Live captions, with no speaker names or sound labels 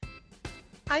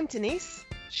I'm Denise.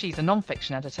 She's a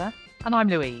non-fiction editor. And I'm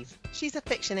Louise. She's a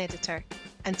fiction editor.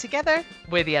 And together,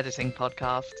 we're the Editing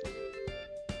Podcast.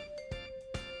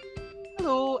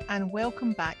 Hello and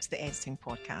welcome back to the Editing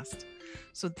Podcast.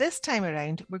 So this time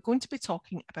around, we're going to be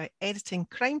talking about editing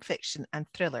crime fiction and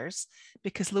thrillers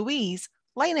because Louise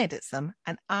line edits them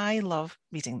and I love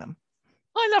reading them.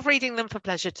 I love reading them for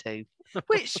pleasure too.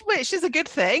 which is a good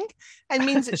thing and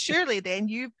means that surely then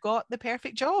you've got the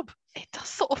perfect job. It does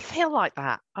sort of feel like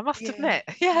that, I must admit.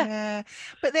 Yeah.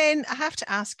 But then I have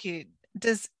to ask you,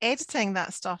 does editing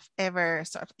that stuff ever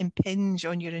sort of impinge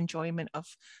on your enjoyment of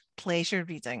pleasure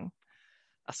reading?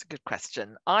 That's a good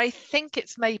question. I think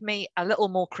it's made me a little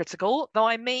more critical, though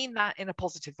I mean that in a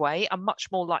positive way. I'm much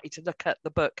more likely to look at the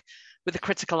book with a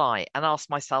critical eye and ask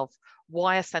myself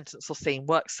why a sentence or scene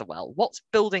works so well. What's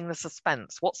building the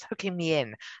suspense? What's hooking me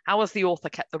in? How has the author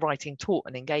kept the writing taut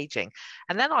and engaging?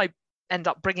 And then I end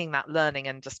up bringing that learning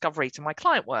and discovery to my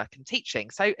client work and teaching.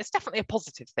 So it's definitely a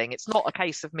positive thing. It's not a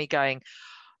case of me going,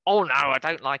 oh no, I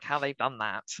don't like how they've done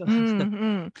that.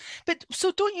 Mm-hmm. But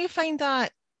so don't you find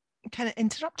that kind of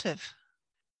interruptive?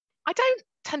 I don't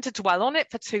tend to dwell on it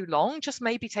for too long. Just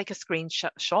maybe take a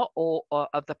screenshot or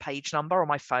of the page number on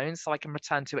my phone so I can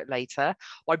return to it later.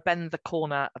 Or I bend the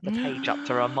corner of the page up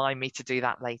to remind me to do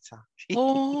that later.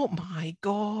 Oh my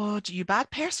God, you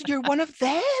bad person. You're one of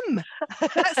them.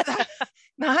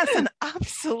 That's an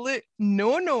absolute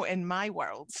no-no in my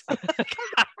world.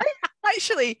 I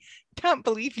actually can't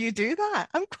believe you do that.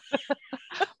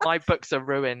 My books are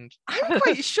ruined. I'm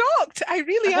quite shocked. I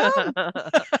really am.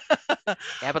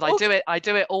 Yeah, but I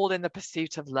do it all in the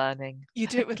pursuit of learning. You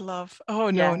do it with love. Oh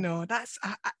no. That's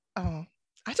I don't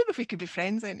know if we could be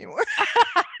friends anymore.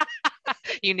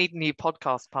 You need a new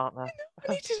podcast partner.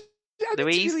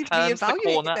 Louise really turns the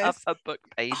corner of her book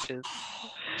pages.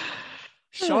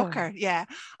 Shocker. Yeah.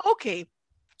 Okay.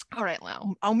 All right,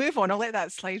 well, I'll move on. I'll let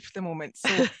that slide for the moment.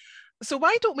 So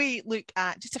why don't we look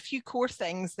at just a few core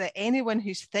things that anyone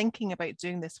who's thinking about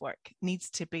doing this work needs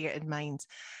to bear in mind?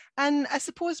 And I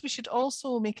suppose we should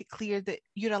also make it clear that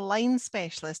you're a line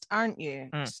specialist, aren't you?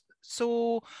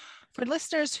 So for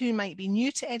listeners who might be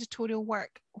new to editorial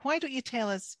work, why don't you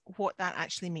tell us what that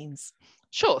actually means?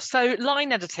 Sure. So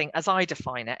line editing, as I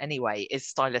define it anyway, is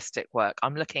stylistic work.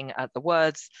 I'm looking at the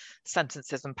words,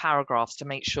 sentences and paragraphs to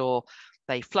make sure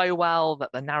they flow well,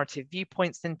 that the narrative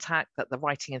viewpoint's intact, that the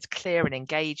writing is clear and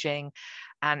engaging,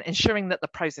 and ensuring that the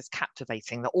prose is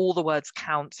captivating, that all the words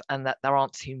count and that there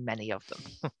aren't too many of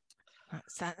them.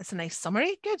 That's a nice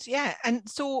summary. Good. Yeah. And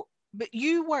so, but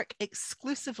you work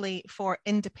exclusively for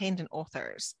independent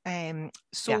authors.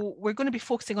 We're going to be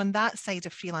focusing on that side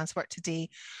of freelance work today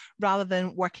rather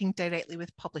than working directly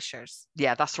with publishers.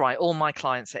 Yeah, that's right. All my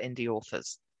clients are indie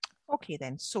authors. Okay,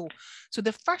 then. So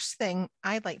the first thing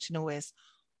I'd like to know is,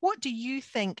 what do you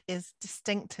think is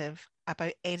distinctive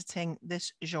about editing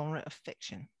this genre of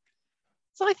fiction?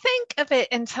 So I think of it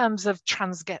in terms of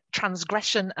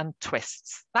transgression and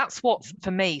twists. That's what, for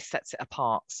me, sets it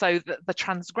apart. So the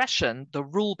transgression, the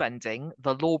rule bending,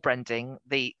 the law bending,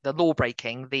 the law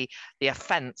breaking, the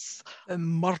offence. The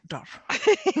murder.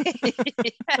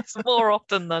 Yes, more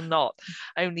often than not.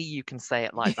 Only you can say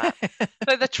it like that.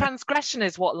 So the transgression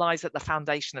is what lies at the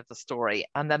foundation of the story.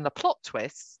 And then the plot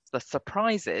twists, the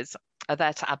surprises, are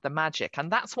there to add the magic.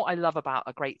 And that's what I love about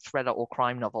a great thriller or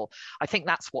crime novel. I think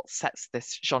that's what sets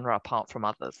this genre apart from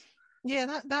others.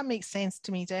 Yeah, that makes sense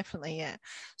to me, definitely, yeah.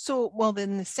 So, well,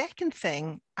 then the second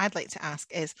thing I'd like to ask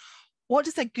is, what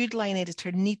does a good line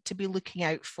editor need to be looking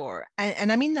out for?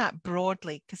 And I mean that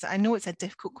broadly, because I know it's a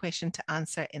difficult question to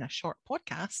answer in a short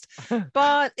podcast,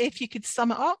 but if you could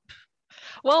sum it up.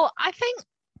 Well, I think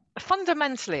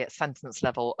fundamentally at sentence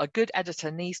level, a good editor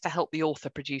needs to help the author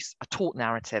produce a taut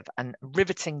narrative and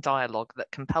riveting dialogue that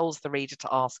compels the reader to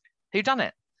ask, who done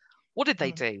it? What did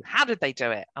they do? How did they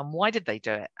do it? And why did they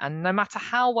do it? And no matter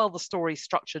how well the story is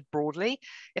structured broadly,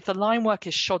 if the line work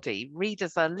is shoddy,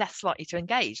 readers are less likely to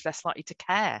engage, less likely to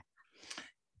care.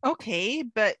 Okay,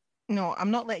 but no,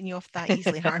 I'm not letting you off that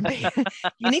easily, Harvey.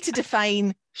 You need to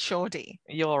define shoddy.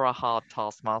 You're a hard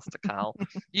taskmaster, Cal.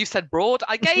 You said broad.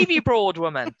 I gave you broad,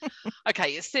 woman.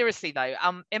 Okay, seriously though,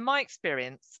 in my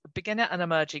experience, beginner and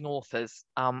emerging authors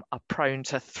are prone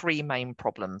to three main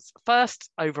problems. First,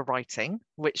 overwriting,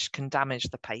 which can damage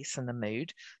the pace and the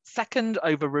mood. Second,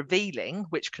 over-revealing,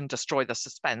 which can destroy the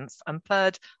suspense. And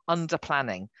third,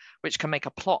 under-planning, which can make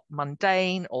a plot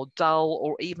mundane or dull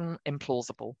or even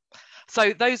implausible.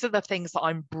 So those are the things that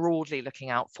I'm broadly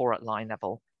looking out for at line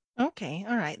level. Okay,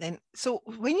 all right then. So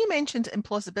when you mentioned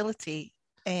implausibility,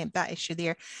 that issue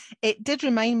there, it did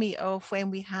remind me of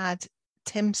when we had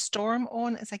Tim Storm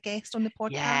on as a guest on the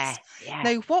podcast. Yeah.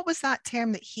 Now, what was that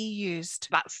term that he used?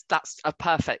 That's a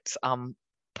perfect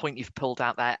point you've pulled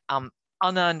out there.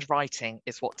 Unearned writing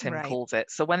is what Tim calls it.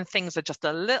 So when things are just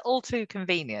a little too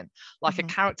convenient, like a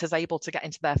character's able to get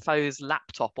into their foe's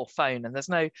laptop or phone, and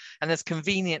there's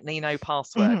conveniently no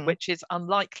password, which is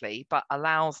unlikely, but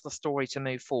allows the story to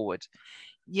move forward.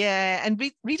 Yeah, and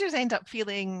readers end up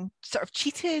feeling sort of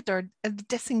cheated or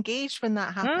disengaged when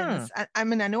that happens. I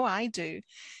mean, I know I do,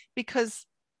 because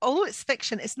although it's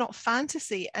fiction, it's not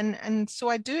fantasy, and so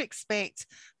I do expect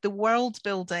the world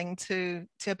building to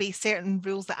obey certain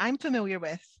rules that I'm familiar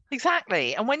with.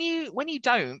 Exactly. And when you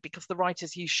don't, because the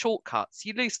writers use shortcuts,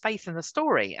 you lose faith in the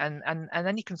story, and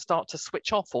then you can start to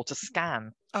switch off or to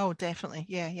scan. Oh, definitely.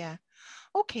 Yeah.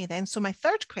 Okay, then. So my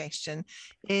third question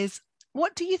is,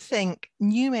 what do you think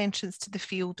new entrants to the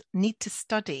field need to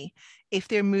study if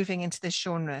they're moving into this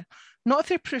genre? Not if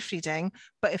they're proofreading,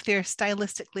 but if they're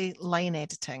stylistically line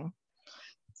editing.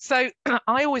 So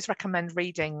I always recommend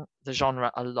reading the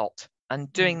genre a lot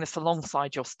and doing this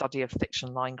alongside your study of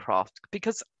fiction line craft,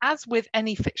 because as with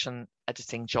any fiction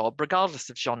editing job, regardless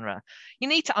of genre, you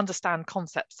need to understand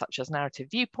concepts such as narrative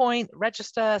viewpoint,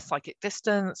 register, psychic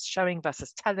distance, showing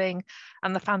versus telling,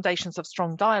 and the foundations of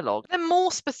strong dialogue. Then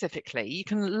more specifically, you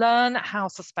can learn how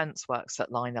suspense works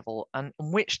at line level and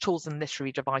which tools and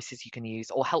literary devices you can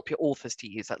use or help your authors to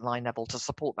use at line level to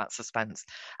support that suspense.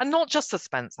 And not just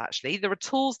suspense, actually. There are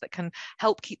tools that can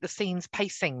help keep the scenes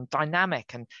pacing,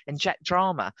 dynamic, and inject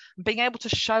drama. And being able to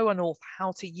show an author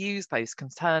how to use those can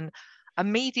turn a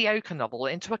mediocre novel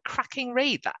into a cracking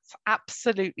read that's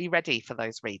absolutely ready for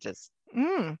those readers.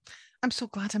 I'm so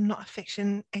glad I'm not a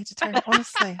fiction editor,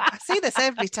 honestly. I say this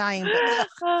every time,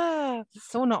 but it's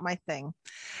so not my thing.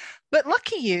 But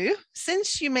lucky you,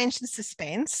 since you mentioned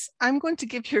suspense, I'm going to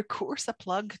give your course a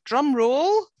plug. Drum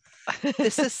roll. The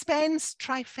Suspense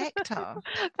Trifecta.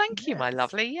 Thank you, my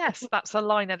lovely. Yes, that's a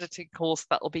line editing course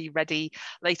that will be ready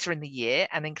later in the year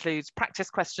and includes practice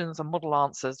questions and model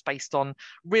answers based on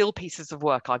real pieces of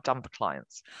work I've done for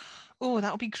clients. Oh,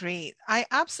 that'll be great. I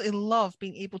absolutely love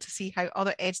being able to see how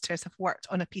other editors have worked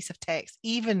on a piece of text,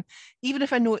 even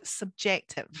if I know it's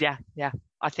subjective. Yeah.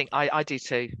 I think I do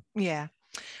too. Yeah.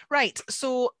 Right,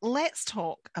 so let's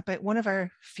talk about one of our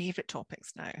favourite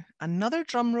topics now. Another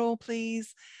drum roll,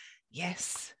 please.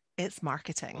 Yes, it's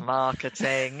marketing.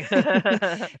 Marketing.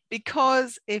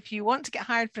 Because if you want to get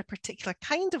hired for a particular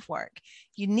kind of work,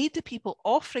 you need the people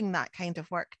offering that kind of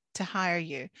work to hire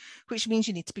you, which means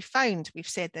you need to be found. We've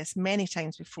said this many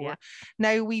times before. Yeah.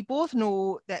 Now, we both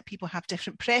know that people have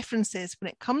different preferences when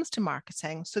it comes to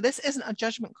marketing, so this isn't a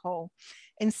judgment call.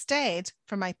 Instead,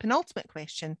 for my penultimate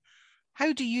question,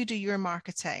 how do you do your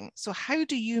marketing? So how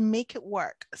do you make it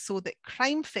work so that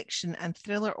crime fiction and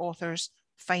thriller authors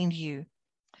find you?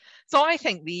 So I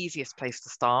think the easiest place to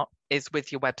start is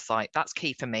with your website. That's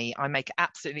key for me. I make it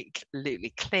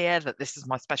absolutely clear that this is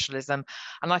my specialism.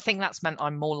 And I think that's meant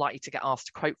I'm more likely to get asked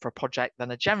to quote for a project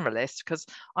than a generalist, because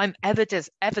I'm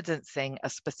evidencing a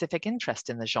specific interest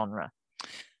in the genre.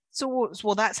 So,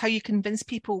 well, that's how you convince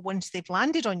people once they've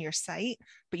landed on your site.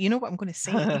 But you know what I'm going to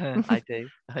say? I do.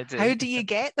 How do you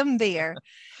get them there?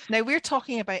 Now, we're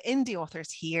talking about indie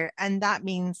authors here, and that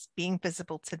means being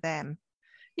visible to them.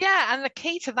 Yeah, and the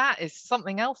key to that is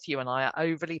something else you and I are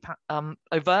overtly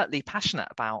passionate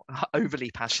about. Overly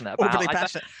passionate about.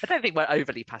 I don't think we're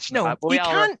overly passionate about.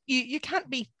 No, you can't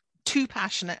be too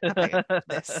passionate about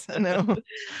this. No.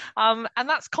 And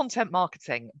that's content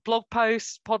marketing, blog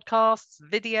posts, podcasts,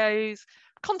 videos,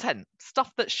 content,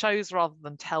 stuff that shows rather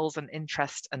than tells an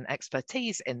interest and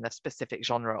expertise in the specific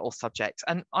genre or subject.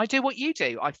 And I do what you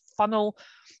do. I funnel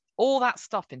all that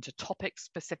stuff into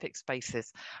topic-specific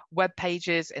spaces, web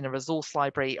pages, in a resource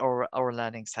library or a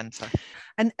learning centre.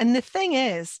 And the thing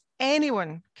is,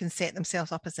 anyone can set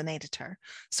themselves up as an editor.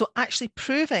 So actually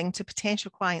proving to potential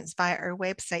clients via our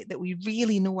website that we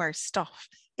really know our stuff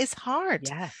is hard.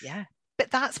 Yeah.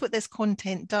 But that's what this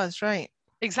content does, right?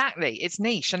 Exactly. It's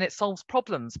niche and it solves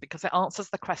problems because it answers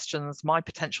the questions my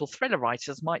potential thriller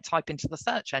writers might type into the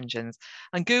search engines,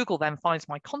 and Google then finds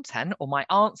my content or my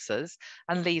answers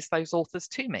and leads those authors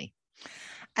to me.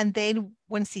 And then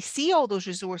once they see all those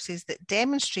resources that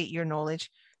demonstrate your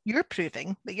knowledge, you're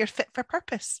proving that you're fit for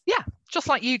purpose. Yeah, just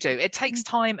like you do. It takes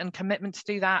time and commitment to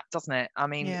do that, doesn't it? I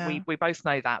mean, we both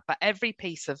know that. But every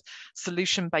piece of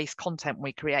solution-based content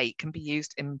we create can be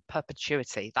used in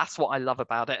perpetuity. That's what I love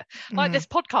about it. Like this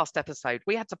podcast episode,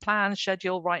 we had to plan,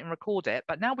 schedule, write and record it.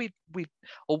 But now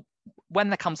or when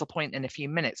there comes a point in a few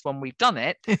minutes when we've done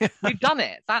it, we've done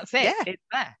it. That's it. Yeah. It's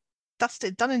there.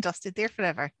 Dusted, done and dusted, there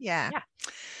forever. Yeah.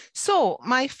 So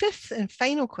my fifth and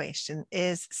final question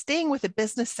is staying with the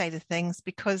business side of things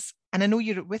because, and I know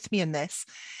you're with me in this,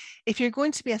 if you're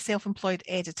going to be a self-employed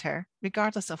editor,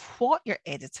 regardless of what you're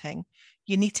editing,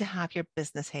 you need to have your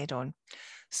business head on.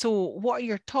 So what are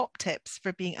your top tips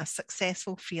for being a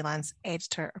successful freelance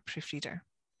editor or proofreader?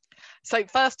 So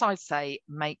first, I'd say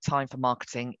make time for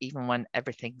marketing, even when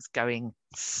everything's going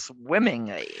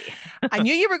swimmingly. I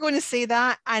knew you were going to say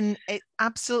that, and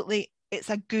it's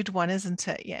a good one, isn't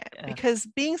it? Yeah. Because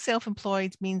being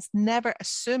self-employed means never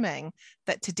assuming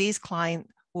that today's client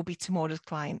will be tomorrow's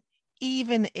client,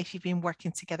 even if you've been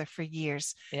working together for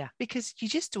years. Yeah. Because you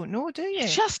just don't know, do you? You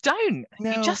just don't.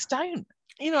 No. You just don't.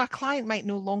 You know, a client might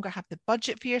no longer have the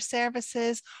budget for your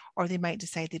services, or they might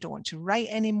decide they don't want to write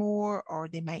anymore, or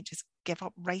they might just give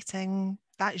up writing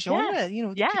that genre. You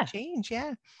know, they could change.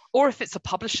 Yeah. Or if it's a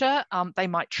publisher, they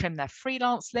might trim their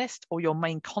freelance list, or your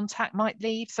main contact might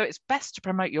leave. So it's best to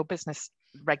promote your business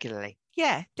regularly.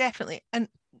 Yeah, definitely. And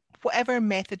whatever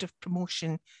method of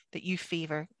promotion that you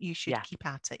favor, you should keep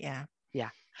at it. Yeah. Yeah.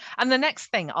 And the next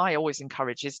thing I always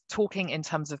encourage is talking in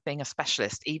terms of being a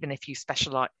specialist, even if you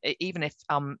specialize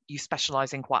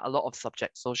in quite a lot of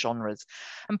subjects or genres.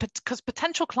 And because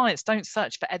potential clients don't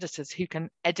search for editors who can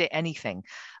edit anything,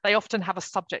 they often have a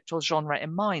subject or genre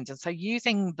in mind. And so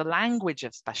using the language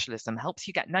of specialism helps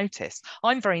you get noticed.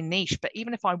 I'm very niche, but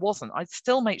even if I wasn't, I'd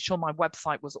still make sure my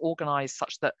website was organized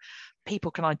such that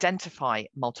people can identify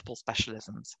multiple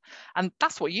specialisms. And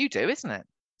that's what you do, isn't it?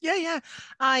 Yeah.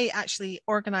 I actually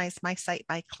organise my site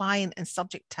by client and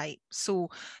subject type.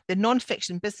 So the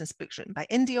non-fiction business books written by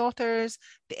indie authors,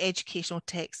 the educational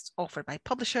texts offered by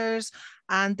publishers,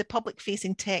 and the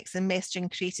public-facing text and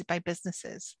messaging created by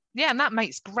businesses. Yeah, and that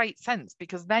makes great sense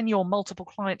because then your multiple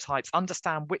client types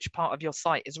understand which part of your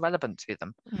site is relevant to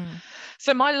them.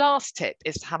 So my last tip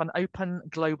is to have an open,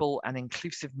 global, and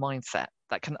inclusive mindset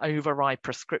that can override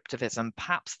prescriptivism.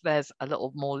 Perhaps there's a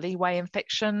little more leeway in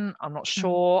fiction. I'm not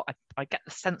sure. I get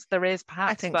the sense there is,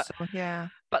 perhaps. I think so, yeah.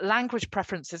 But language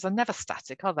preferences are never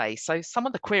static, are they? So some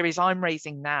of the queries I'm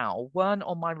raising now weren't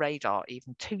on my radar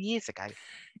even 2 years ago.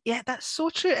 Yeah, that's so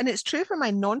true. And it's true for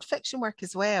my non-fiction work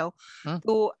as well.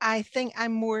 Though I think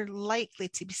I'm more likely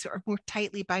to be sort of more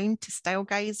tightly bound to style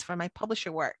guides for my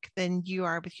publisher work than you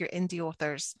are with your indie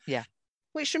authors. Yeah.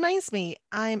 Which reminds me,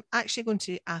 I'm actually going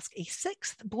to ask a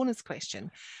sixth bonus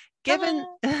question. Given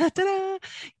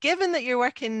that you're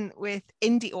working with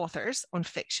indie authors on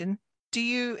fiction, do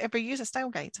you ever use a style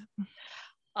guide?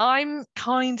 I'm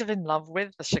kind of in love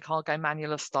with the Chicago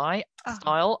Manual of Style.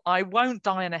 I won't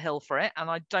die on a hill for it, and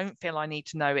I don't feel I need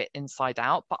to know it inside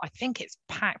out, but I think it's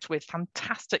packed with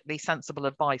fantastically sensible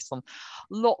advice on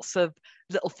lots of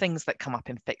little things that come up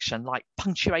in fiction, like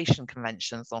punctuation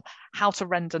conventions, or how to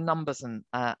render numbers and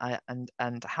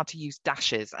how to use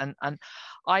dashes. And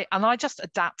I just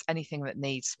adapt anything that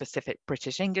needs specific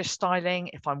British English styling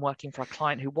if I'm working for a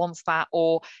client who wants that,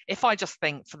 or if I just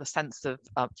think for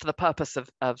the purpose of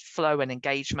flow and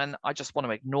engagement, I just want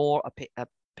to ignore a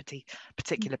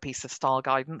particular piece of style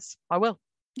guidance, I will.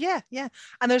 Yeah.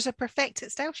 And there's a perfected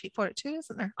style sheet for it too,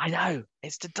 isn't there? I know.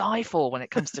 It's to die for when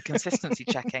it comes to consistency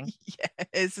checking. Yeah, it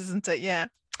is, isn't it? Yeah.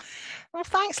 Well,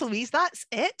 thanks, Louise. That's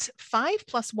it.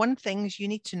 5+1 things you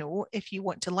need to know if you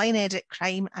want to line edit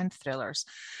crime and thrillers.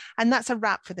 And that's a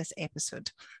wrap for this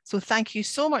episode. So thank you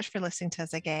so much for listening to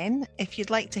us again. If you'd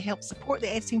like to help support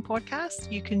the Editing Podcast,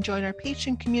 you can join our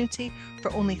Patreon community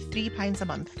for only £3 a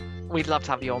month. We'd love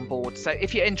to have you on board. So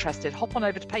if you're interested, hop on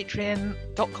over to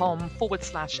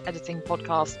patreon.com/editing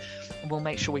podcast, and we'll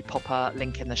make sure we pop a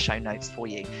link in the show notes for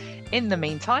you. In the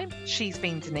meantime, she's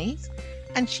been Denise.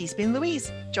 And she's been Louise.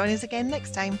 Join us again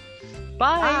next time.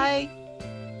 Bye. Bye.